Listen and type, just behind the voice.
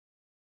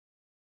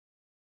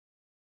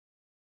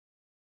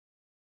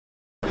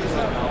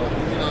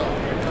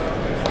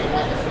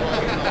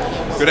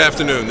Good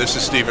afternoon, this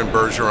is Stephen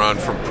Bergeron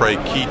from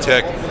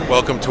PrehKeyTec.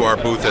 Welcome to our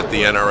booth at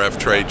the NRF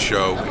Trade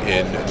Show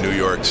in New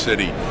York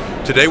City.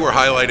 Today we're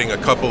highlighting a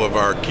couple of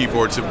our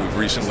keyboards that we've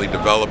recently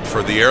developed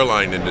for the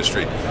airline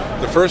industry.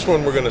 The first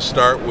one we're going to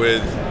start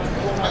with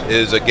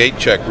is a gate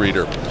check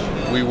reader.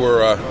 We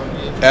were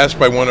asked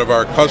by one of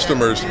our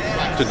customers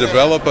to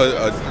develop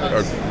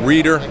a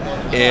reader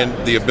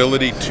and the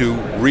ability to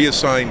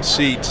reassign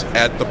seats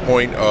at the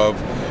point of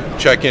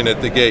check-in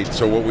at the gate.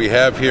 So what we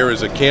have here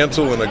is a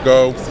cancel and a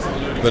go,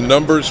 the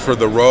numbers for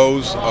the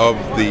rows of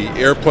the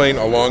airplane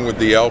along with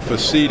the alpha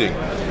seating.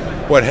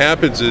 What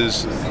happens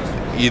is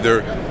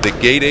either the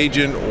gate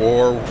agent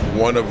or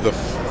one of the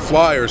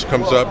flyers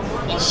comes up,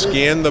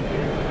 scan the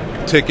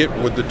ticket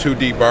with the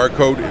 2D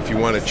barcode. If you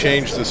want to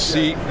change the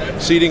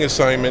seating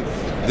assignment,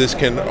 this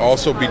can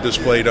also be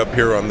displayed up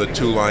here on the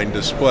two-line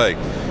display.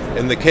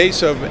 In the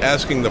case of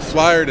asking the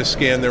flyer to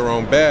scan their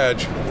own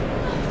badge,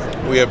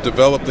 we have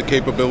developed the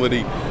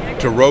capability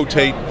to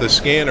rotate the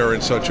scanner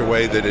in such a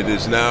way that it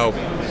is now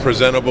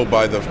presentable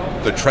by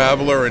the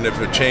traveler, and if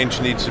a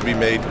change needs to be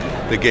made,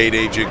 the gate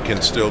agent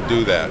can still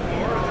do that.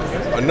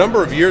 A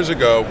number of years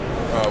ago,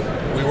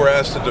 we were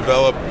asked to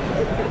develop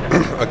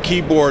a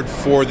keyboard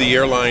for the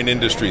airline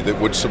industry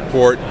that would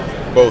support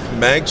both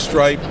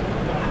magstripe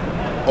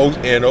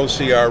and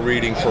OCR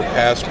reading for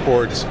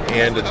passports,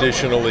 and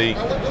additionally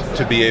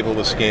to be able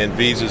to scan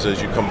visas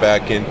as you come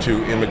back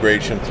into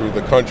immigration through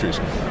the countries.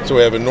 So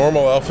we have a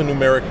normal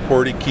alphanumeric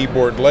QWERTY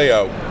keyboard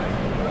layout,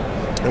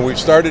 and we've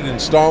started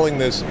installing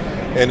this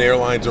in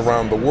airlines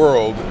around the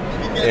world.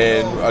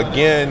 And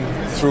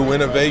again, through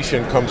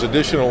innovation comes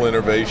additional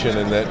innovation,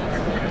 in that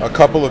a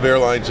couple of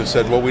airlines have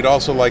said, well, we'd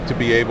also like to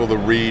be able to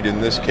read, in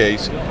this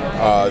case,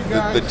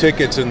 the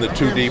tickets in the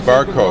 2D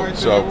barcode.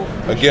 So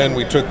again,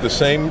 we took the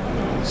same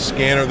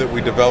scanner that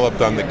we developed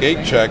on the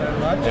gate check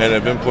and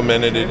have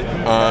implemented it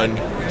on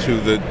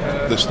to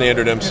the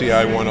standard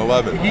MCI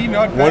 111.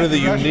 One of the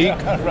unique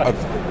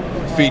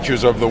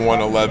features of the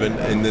 111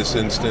 in this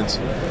instance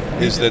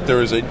is that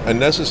there is a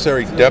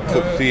necessary depth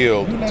of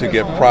field to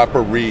get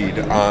proper read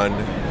on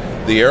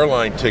the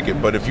airline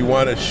ticket, but if you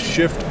want to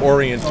shift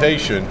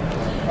orientation,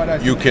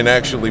 you can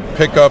actually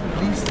pick up,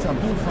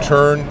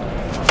 turn,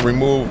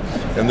 remove,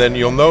 and then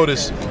you'll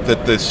notice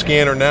that the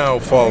scanner now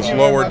falls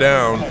lower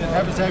down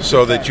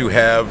so that you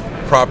have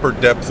proper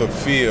depth of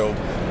field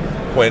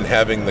when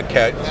having the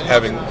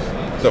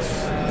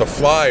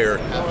flyer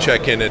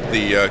check in at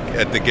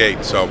the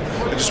gate. So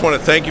I just want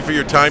to thank you for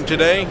your time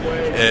today,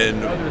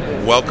 and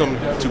welcome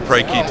to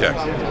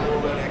PrehKeyTec.